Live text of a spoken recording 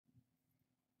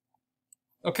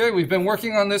Okay, we've been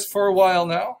working on this for a while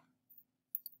now.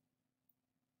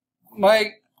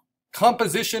 My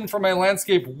composition for my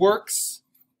landscape works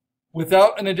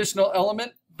without an additional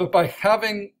element, but by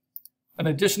having an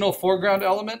additional foreground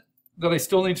element that I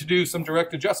still need to do some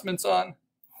direct adjustments on,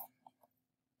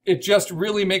 it just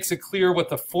really makes it clear what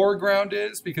the foreground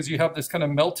is, because you have this kind of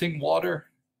melting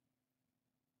water,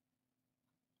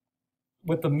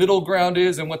 what the middle ground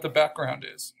is and what the background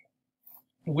is.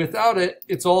 Without it,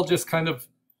 it's all just kind of,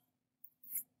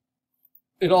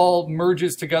 it all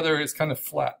merges together as kind of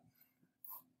flat.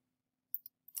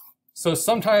 So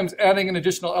sometimes adding an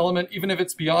additional element, even if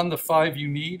it's beyond the 5 you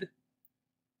need,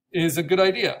 is a good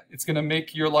idea. It's going to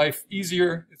make your life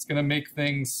easier. It's going to make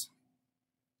things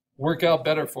work out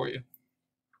better for you.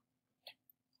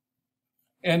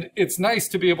 And it's nice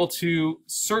to be able to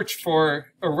search for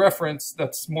a reference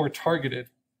that's more targeted.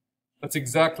 That's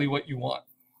exactly what you want.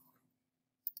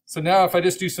 So now if I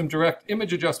just do some direct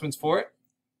image adjustments for it,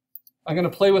 I'm going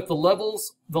to play with the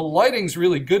levels. The lighting's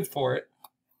really good for it.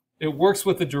 It works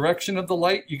with the direction of the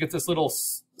light. You get this little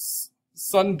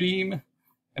sunbeam,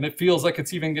 and it feels like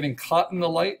it's even getting caught in the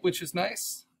light, which is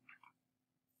nice.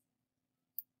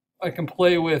 I can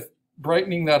play with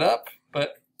brightening that up,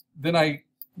 but then I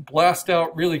blast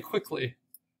out really quickly.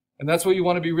 And that's what you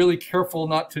want to be really careful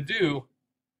not to do,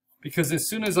 because as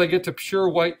soon as I get to pure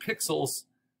white pixels,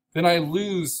 then I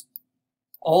lose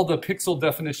all the pixel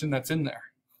definition that's in there.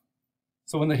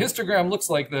 So when the histogram looks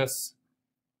like this,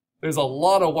 there's a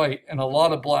lot of white and a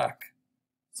lot of black.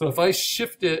 So if I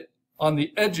shift it on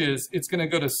the edges, it's going to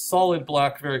go to solid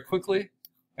black very quickly,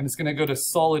 and it's going to go to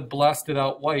solid blasted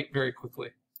out white very quickly.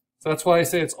 So that's why I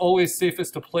say it's always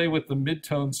safest to play with the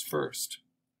midtones first.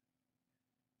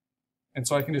 And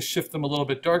so I can just shift them a little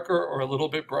bit darker or a little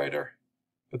bit brighter,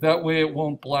 but that way it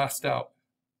won't blast out.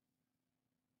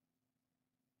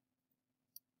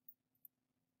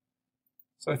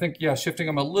 So I think, yeah, shifting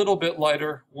them a little bit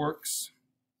lighter works.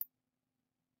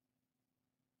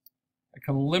 I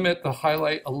can limit the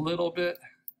highlight a little bit,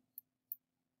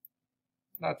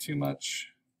 not too much.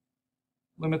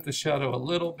 Limit the shadow a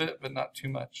little bit, but not too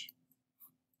much.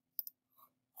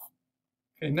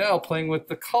 Okay, now playing with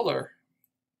the color.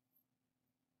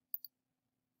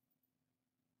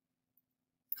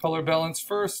 Color balance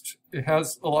first. It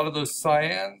has a lot of those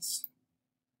cyans.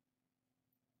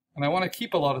 And I want to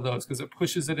keep a lot of those because it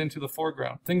pushes it into the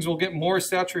foreground. Things will get more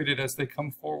saturated as they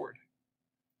come forward.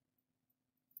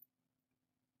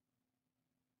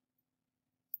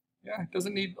 Yeah, it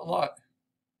doesn't need a lot.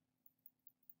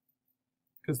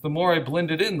 Because the more I blend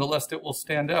it in, the less it will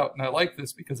stand out. And I like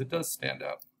this because it does stand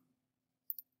out.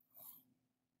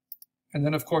 And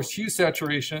then, of course, hue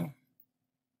saturation.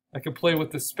 I can play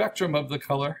with the spectrum of the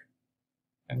color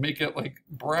and make it like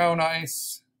brown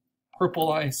ice,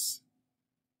 purple ice.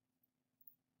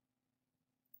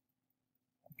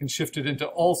 I can shift it into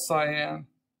all cyan.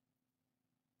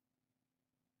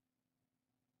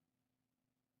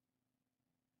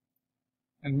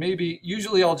 And maybe,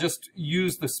 usually I'll just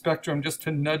use the spectrum just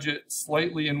to nudge it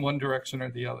slightly in one direction or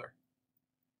the other.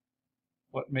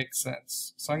 What makes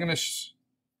sense. So I'm going to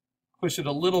push it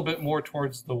a little bit more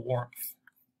towards the warmth.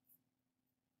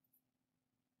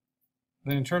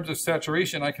 Then in terms of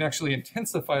saturation, I can actually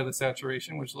intensify the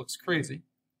saturation, which looks crazy.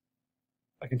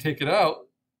 I can take it out,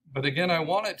 but again, I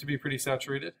want it to be pretty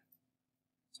saturated.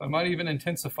 So I might even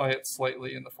intensify it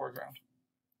slightly in the foreground.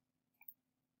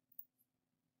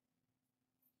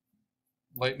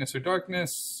 Lightness or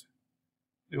darkness.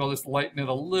 Maybe I'll just lighten it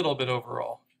a little bit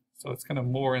overall, so it's kind of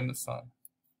more in the sun.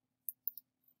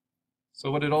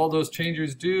 So what did all those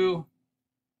changes do?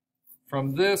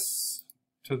 From this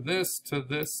to this to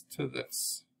this to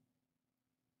this.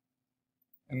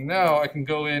 And now I can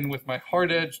go in with my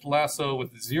hard-edged lasso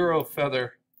with 0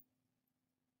 feather.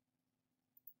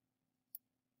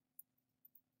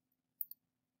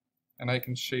 And I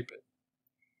can shape it.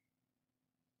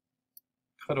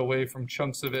 Cut away from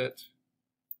chunks of it.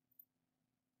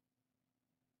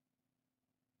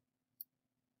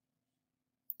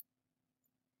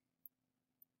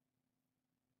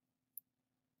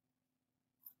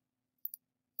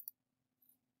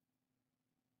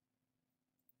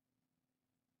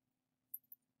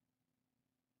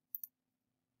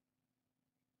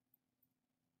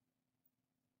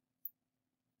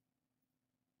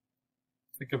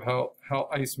 Think of how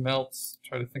ice melts.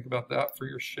 Try to think about that for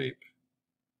your shape.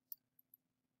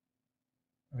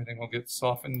 Everything will get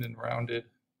softened and rounded.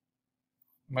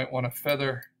 You might want to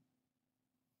feather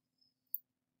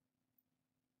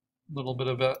a little bit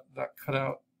of that cut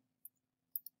out.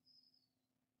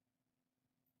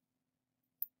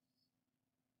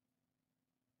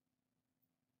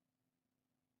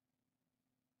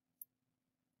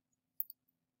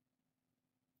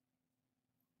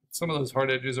 some of those hard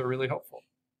edges are really helpful.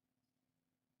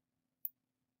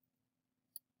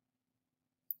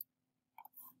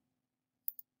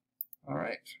 All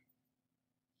right.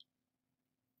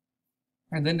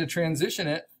 And then to transition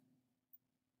it,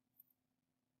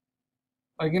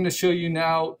 I'm going to show you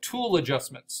now tool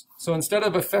adjustments. So instead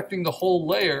of affecting the whole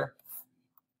layer,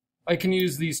 I can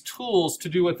use these tools to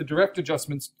do what the direct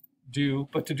adjustments do,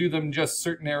 but to do them in just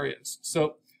certain areas.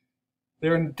 So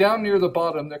they're down near the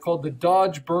bottom. They're called the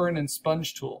Dodge, Burn, and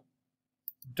Sponge tool.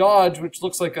 Dodge, which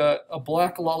looks like a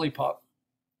black lollipop,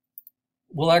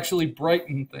 will actually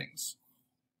brighten things.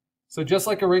 So just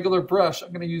like a regular brush,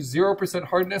 I'm going to use 0%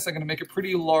 hardness. I'm going to make it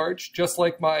pretty large, just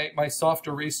like my soft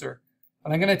eraser.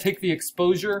 And I'm going to take the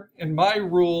exposure, and my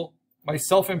rule, my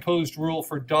self-imposed rule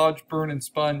for Dodge, Burn, and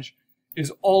Sponge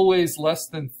is always less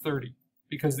than 30,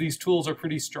 because these tools are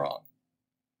pretty strong.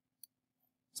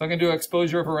 So I'm going to do an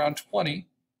exposure of around 20.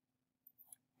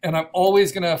 And I'm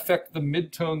always going to affect the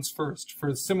midtones first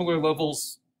for similar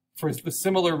levels, for the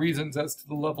similar reasons as to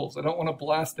the levels. I don't want to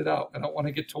blast it out. I don't want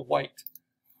to get to white.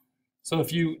 So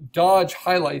if you dodge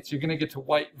highlights, you're going to get to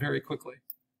white very quickly.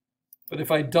 But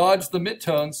if I dodge the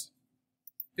midtones,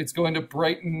 it's going to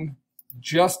brighten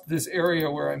just this area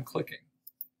where I'm clicking.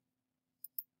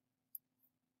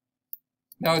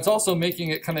 Now it's also making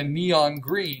it kind of neon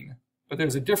green, but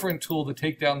there's a different tool to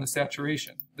take down the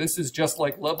saturation. This is just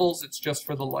like levels, it's just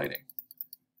for the lighting.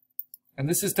 And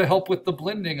this is to help with the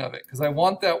blending of it, because I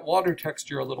want that water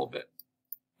texture a little bit.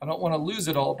 I don't want to lose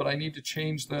it all, but I need to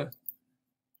change the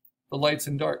lights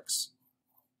and darks.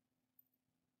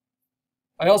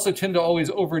 I also tend to always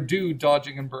overdo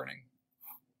dodging and burning.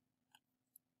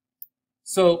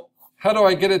 So how do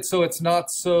I get it so it's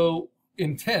not so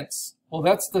intense? Well,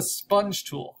 that's the sponge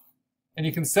tool. And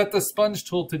you can set the sponge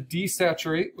tool to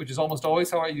desaturate, which is almost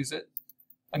always how I use it.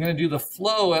 I'm going to do the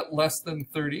flow at less than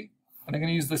 30, and I'm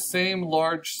going to use the same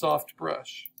large soft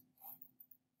brush.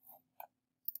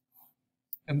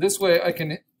 And this way I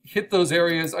can hit those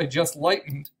areas I just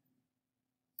lightened,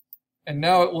 and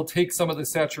now it will take some of the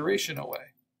saturation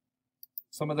away,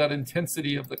 some of that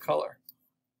intensity of the color.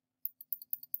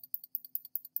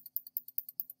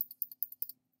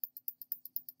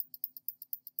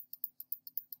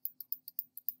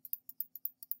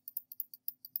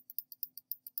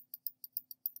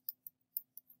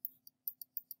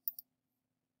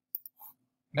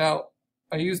 Now,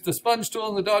 I used the sponge tool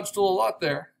and the dodge tool a lot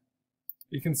there.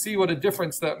 You can see what a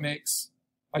difference that makes.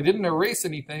 I didn't erase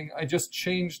anything, I just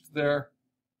changed their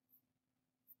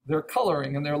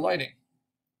coloring and their lighting.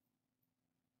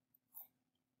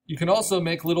 You can also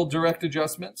make little direct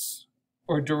adjustments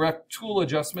or direct tool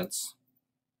adjustments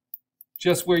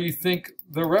just where you think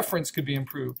the reference could be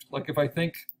improved. Like if I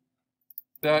think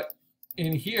that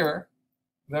in here,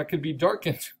 that could be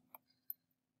darkened.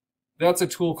 That's a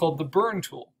tool called the burn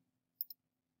tool.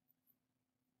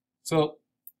 So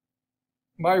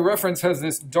my reference has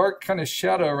this dark kind of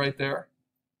shadow right there.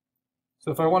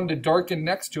 So if I wanted to darken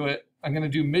next to it, I'm going to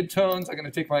do midtones. I'm going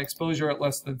to take my exposure at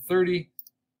less than 30.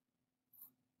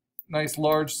 Nice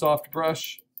large soft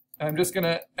brush. And I'm just going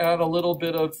to add a little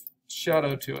bit of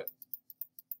shadow to it.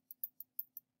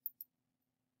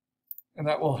 And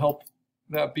that will help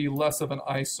that be less of an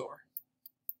eyesore.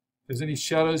 If there's any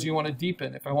shadows you want to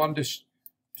deepen, if I wanted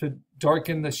to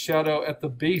darken the shadow at the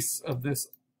base of this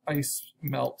ice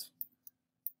melt,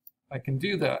 I can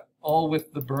do that, all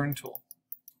with the burn tool.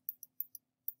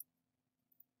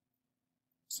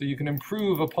 So you can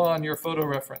improve upon your photo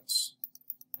reference.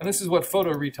 And this is what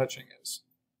photo retouching is.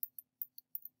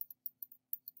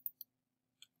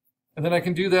 And then I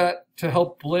can do that to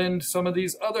help blend some of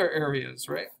these other areas,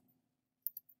 right?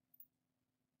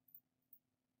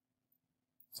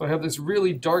 So I have this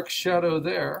really dark shadow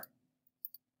there.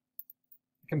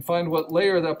 I can find what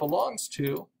layer that belongs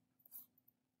to,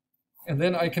 and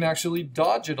then I can actually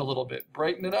dodge it a little bit,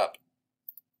 brighten it up.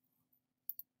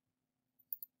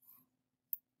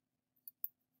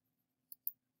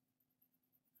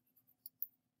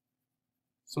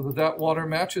 So that water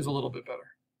matches a little bit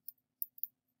better.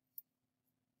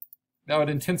 Now it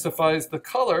intensifies the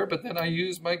color, but then I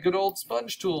use my good old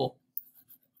sponge tool.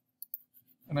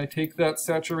 And I take that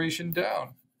saturation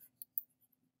down.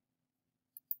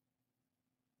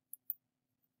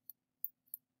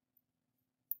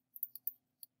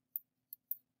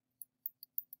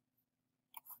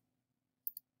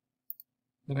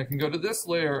 Then I can go to this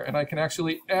layer and I can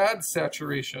actually add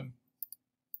saturation,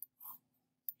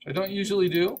 which I don't usually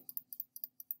do.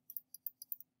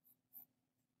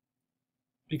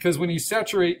 Because when you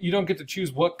saturate, you don't get to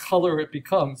choose what color it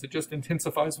becomes. It just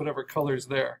intensifies whatever color is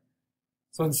there.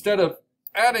 So instead of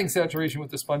adding saturation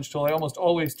with the sponge tool, I almost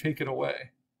always take it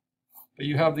away. but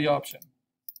you have the option.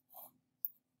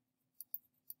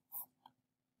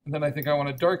 And then I think I want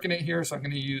to darken it here, so I'm going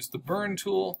to use the burn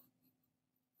tool.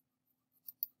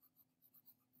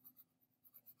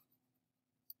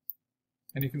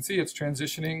 And you can see it's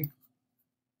transitioning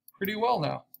pretty well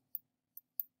now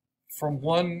from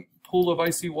one pool of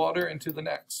icy water into the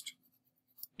next,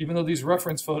 even though these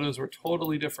reference photos were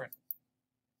totally different.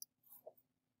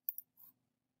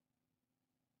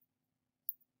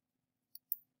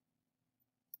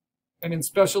 And in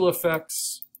special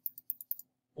effects,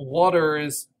 water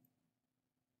is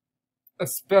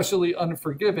especially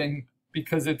unforgiving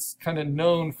because it's kind of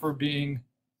known for being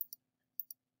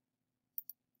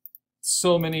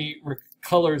so many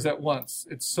colors at once.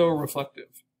 It's so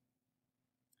reflective.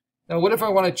 Now, what if I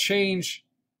want to change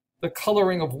the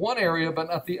coloring of one area but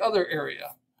not the other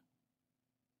area?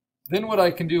 Then what I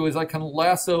can do is I can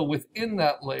lasso within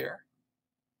that layer.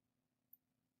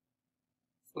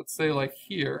 So let's say like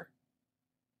here.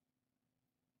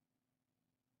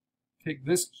 Take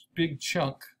this big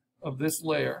chunk of this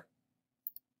layer.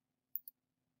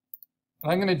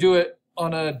 And I'm going to do it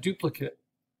on a duplicate,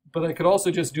 but I could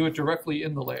also just do it directly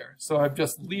in the layer. So I'm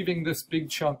just leaving this big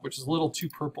chunk, which is a little too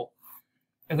purple.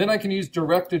 And then I can use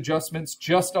direct adjustments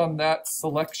just on that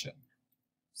selection.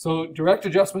 So direct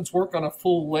adjustments work on a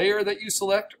full layer that you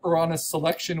select or on a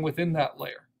selection within that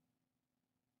layer.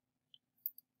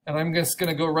 And I'm just going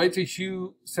to go right to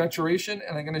hue saturation,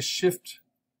 and I'm going to shift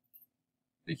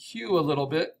the hue a little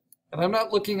bit. And I'm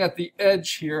not looking at the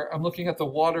edge here, I'm looking at the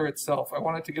water itself. I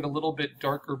want it to get a little bit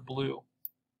darker blue.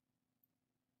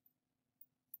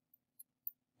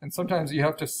 And sometimes you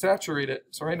have to saturate it.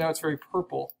 So right now it's very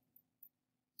purple.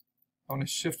 I want to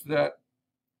shift that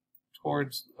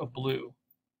towards a blue.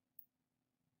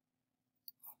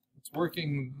 It's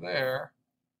working there.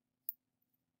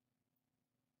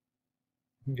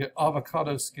 I can get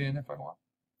avocado skin if I want.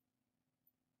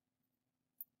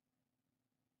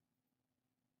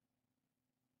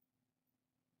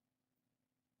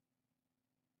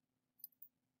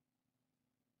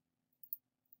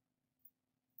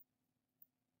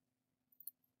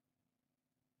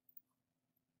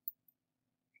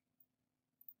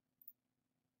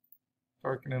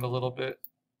 Darken it a little bit.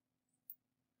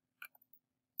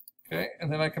 Okay,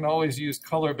 and then I can always use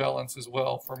color balance as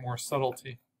well for more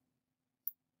subtlety.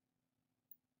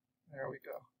 There we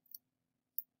go.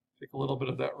 Take a little bit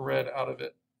of that red out of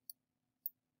it.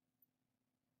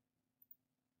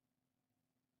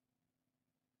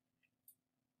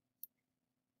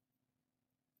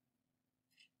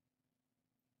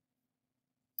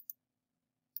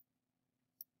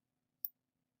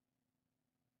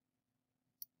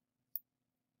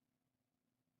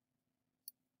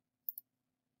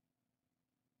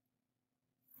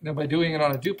 Now by doing it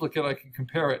on a duplicate, I can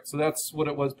compare it. So that's what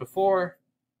it was before.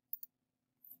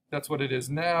 That's what it is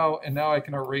now. And now I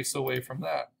can erase away from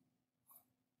that.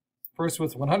 First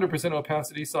with 100%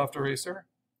 opacity soft eraser.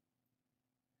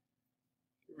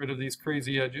 Get rid of these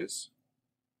crazy edges.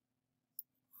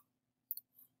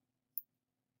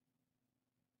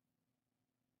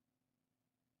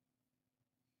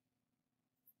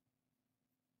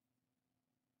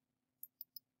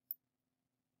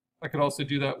 I could also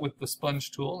do that with the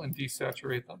sponge tool and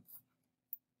desaturate them.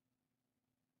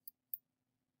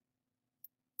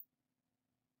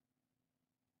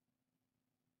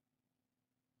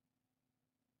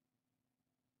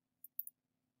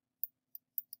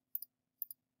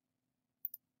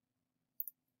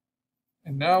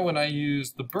 And now when I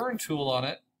use the burn tool on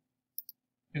it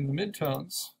in the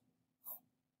midtones,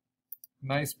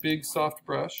 nice big soft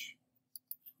brush.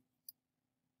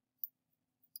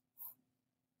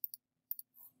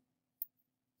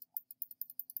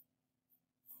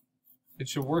 It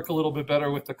should work a little bit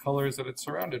better with the colors that it's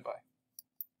surrounded by.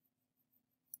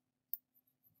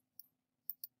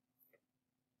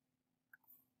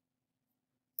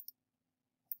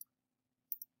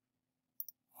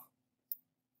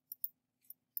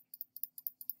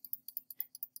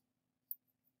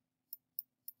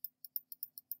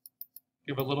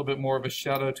 Give a little bit more of a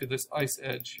shadow to this ice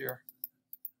edge here.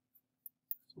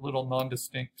 It's a little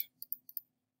non-distinct.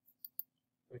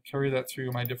 I carry that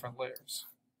through my different layers.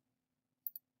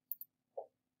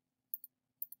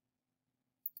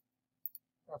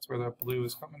 That's where that blue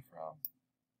is coming from.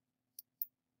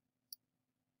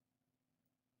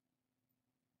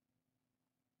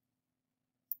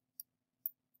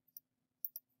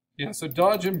 Yeah, so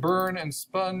dodge and burn and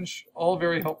sponge, all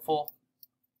very helpful.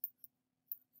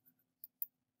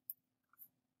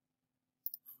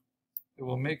 It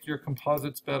will make your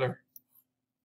composites better.